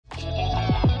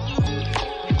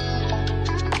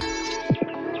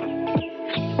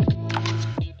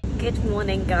Good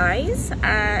morning, guys.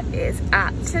 It's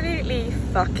absolutely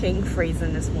fucking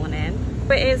freezing this morning.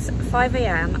 It is 5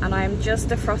 AM and I'm just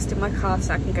defrosting my car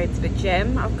so I can go to the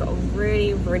gym. I've got a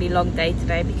really long day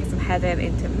today because I'm heading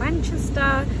into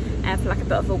Manchester for like a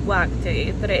bit of a work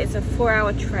do, but it is a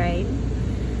 4-hour train,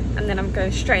 and then I'm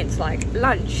going straight into like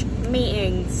lunch,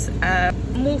 meetings,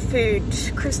 more food,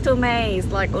 Crystal Maze,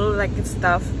 like all of that good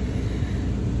stuff.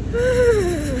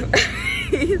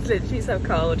 It's literally so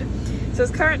cold. So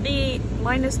it's currently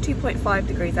minus 2.5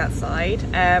 degrees outside,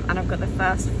 and I've got the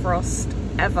first frost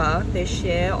ever this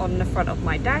year on the front of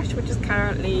my dash, which is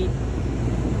currently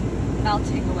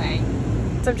melting away.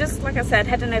 So I'm just, like I said,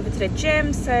 heading over to the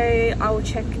gym, so I will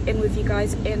check in with you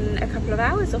guys in a couple of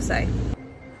hours or so.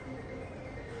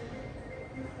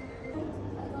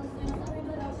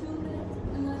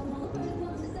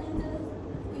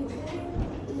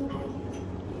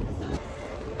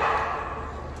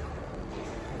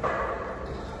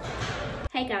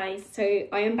 Hey guys, so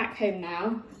I am back home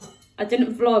now. I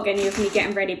didn't vlog any of me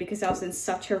getting ready because I was in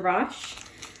such a rush,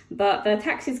 but the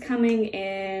taxi's coming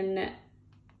in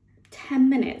 10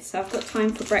 minutes, so I've got time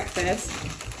for breakfast.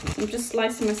 I'm just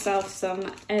slicing myself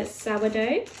some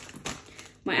sourdough,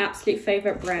 my absolute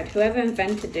favourite bread. Whoever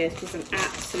invented this was an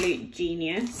absolute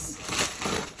genius.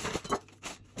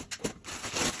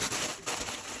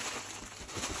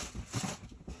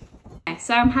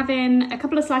 So I'm having a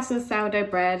couple of slices of sourdough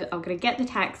bread. I'm gonna get the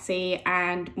taxi,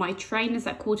 and my train is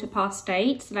at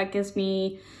 8:15, so that gives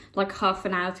me like half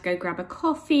an hour to go grab a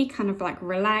coffee, kind of like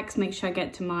relax, make sure I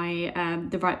get to my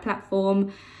the right platform.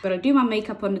 I'm gonna do my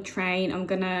makeup on the train. I'm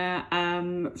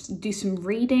gonna do some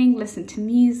reading, listen to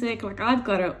music. Like, I've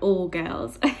got it all,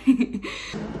 girls.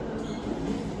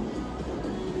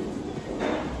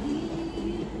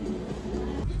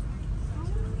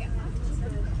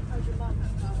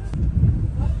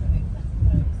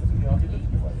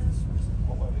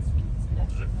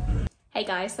 Hey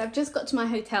guys, so I've just got to my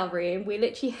hotel room. We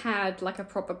literally had like a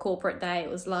proper corporate day. It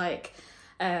was like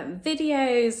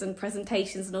videos and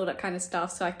presentations and all that kind of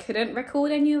stuff, so I couldn't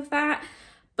record any of that.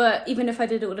 But even if I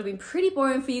did, it would have been pretty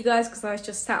boring for you guys because I was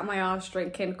just sat on my arse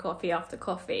drinking coffee after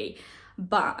coffee.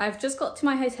 But I've just got to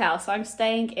my hotel, so I'm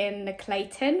staying in the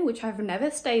Clayton, which I've never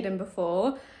stayed in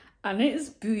before, and it is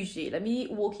bougie. Let me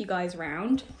walk you guys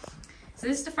around. So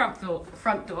this is the front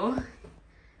door.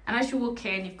 And as you walk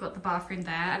in, you've got the bathroom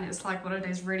there, and it's like one of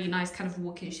those really nice kind of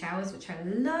walk-in showers, which I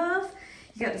love.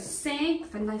 You got the sink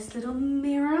with a nice little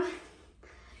mirror.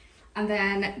 And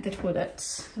then the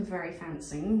toilet, very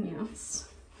fancy, yes.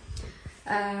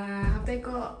 Have they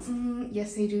got,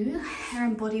 yes they do, hair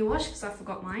and body wash, because I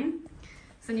forgot mine.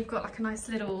 So then you've got like a nice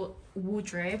little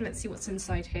wardrobe. Let's see what's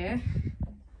inside here.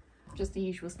 Just the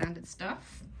usual standard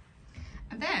stuff.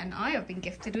 And then I have been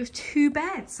gifted with 2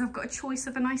 beds. So I've got a choice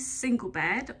of a nice single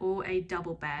bed or a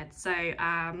double bed. So,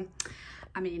 I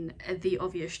mean, the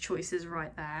obvious choice is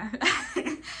right there.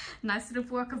 Nice little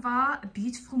work of art, a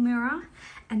beautiful mirror,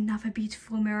 another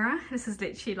beautiful mirror. This is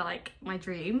literally like my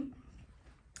dream.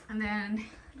 And then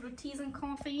little teas and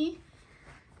coffee,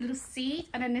 little seat.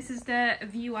 And then this is the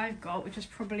view I've got, which is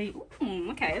probably,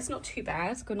 okay, it's not too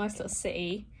bad. It's got a nice little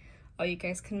city. Oh, you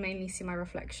guys can mainly see my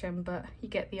reflection, but you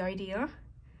get the idea.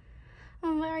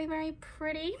 Oh, very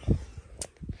pretty.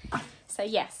 So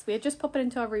yes, we're just popping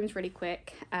into our rooms really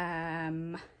quick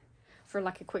for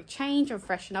like a quick change and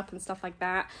freshen up and stuff like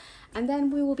that. And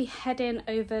then we will be heading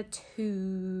over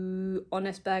to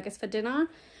Honest Burgers for dinner.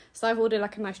 So I've ordered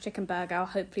like a nice chicken burger. I'll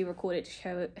hopefully record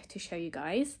it to show you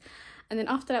guys. And then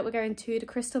after that, we're going to the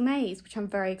Crystal Maze, which I'm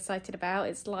very excited about.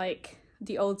 It's like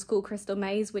the old school Crystal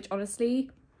Maze, which honestly,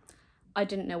 I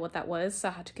didn't know what that was, so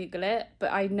I had to Google it.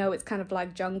 But I know it's kind of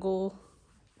like Jungle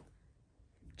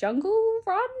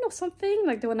Run or something,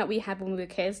 like the one that we had when we were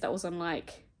kids that was on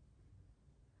like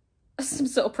some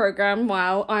sort of program.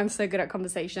 Wow, I'm so good at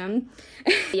conversation.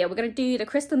 Yeah, we're gonna do the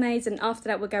Crystal Maze, and after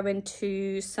that we're going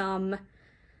to some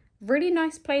really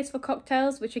nice place for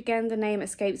cocktails, which again, the name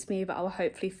escapes me, but I will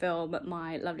hopefully film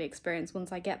my lovely experience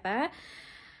once I get there.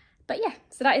 But yeah,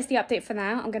 so that is the update for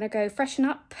now. I'm gonna go freshen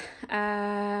up,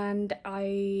 and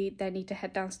I then need to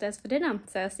head downstairs for dinner.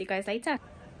 So I'll see you guys later. I'm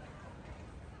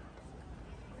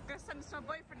gonna send this to my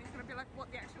boyfriend. He's gonna be like, "What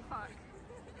the actual fuck?"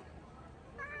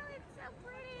 Oh, it's so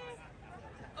pretty.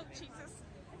 Oh Jesus!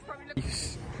 It's probably looking.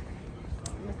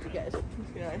 Must be good.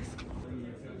 Must be nice.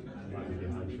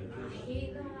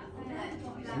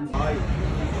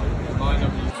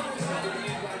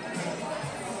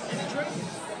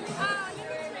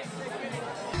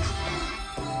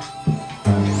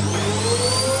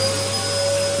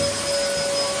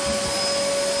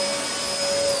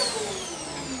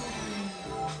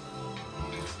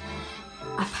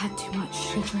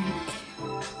 much to drink.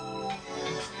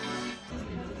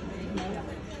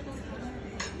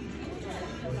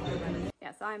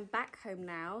 Yeah, so I'm back home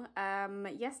now.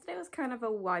 Yesterday was kind of a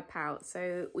wipeout.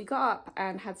 So we got up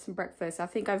and had some breakfast. I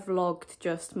think I vlogged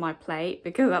just my plate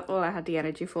because that's all I had the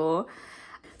energy for.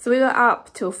 So we were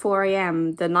up till 4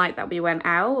 a.m. the night that we went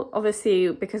out.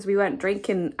 Obviously, because we weren't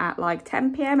drinking at like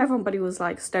 10 p.m, everybody was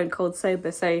like stone cold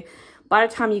sober. So by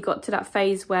the time you got to that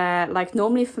phase where, like,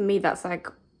 normally for me, that's like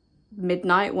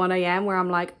midnight, 1 a.m, where I'm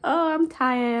like, oh, I'm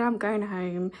tired, I'm going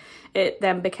home. It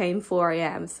then became 4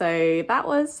 a.m. So that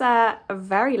was a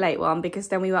very late one, because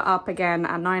then we were up again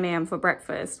at 9 a.m. for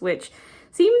breakfast, which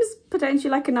seems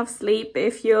potentially like enough sleep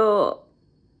if you're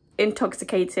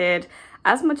intoxicated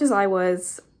as much as I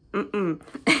was.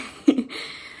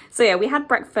 So yeah, we had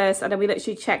breakfast and then we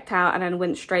literally checked out and then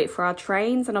went straight for our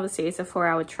trains. And obviously it's a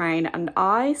 4-hour train, and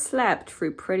I slept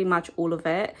through pretty much all of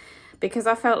it because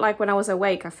I felt like when I was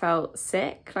awake, I felt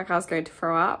sick, like I was going to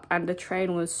throw up, and the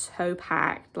train was so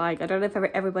packed. Like, I don't know if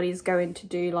everybody's going to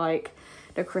do like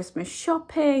the Christmas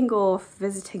shopping or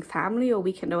visiting family or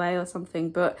weekend away or something,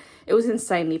 but it was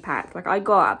insanely packed. Like, I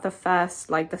got at the first,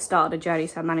 like the start of the journey,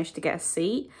 so I managed to get a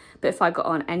seat, but if I got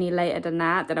on any later than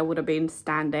that, then I would have been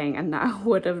standing, and that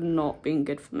would have not been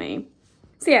good for me.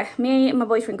 So yeah, me and my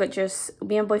boyfriend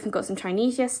got some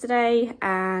Chinese yesterday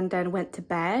and then went to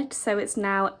bed. So it's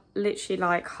now literally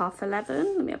like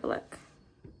 11:30. Let me have a look.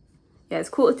 Yeah,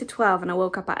 it's 11:45 and I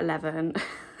woke up at 11.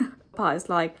 But it's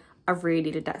like, I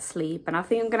really did that sleep, and I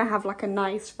think I'm gonna have like a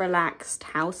nice relaxed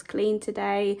house clean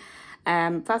today. First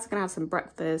I'm gonna have some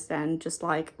breakfast and just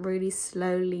like really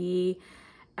slowly,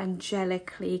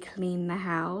 angelically clean the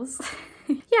house.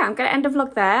 Yeah, I'm gonna end the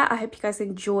vlog there. I hope you guys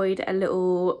enjoyed a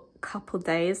little couple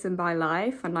days in my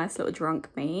life, a nice little drunk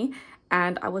me,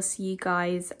 and I will see you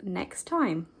guys next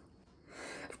time.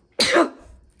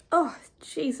 Oh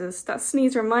Jesus, that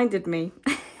sneeze reminded me.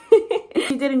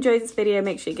 If you did enjoy this video,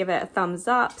 make sure you give it a thumbs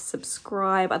up,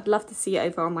 subscribe. I'd love to see it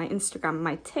over on my Instagram and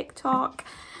my TikTok.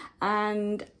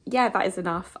 And yeah, that is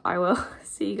enough. I will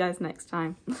see you guys next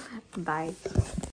time. Bye.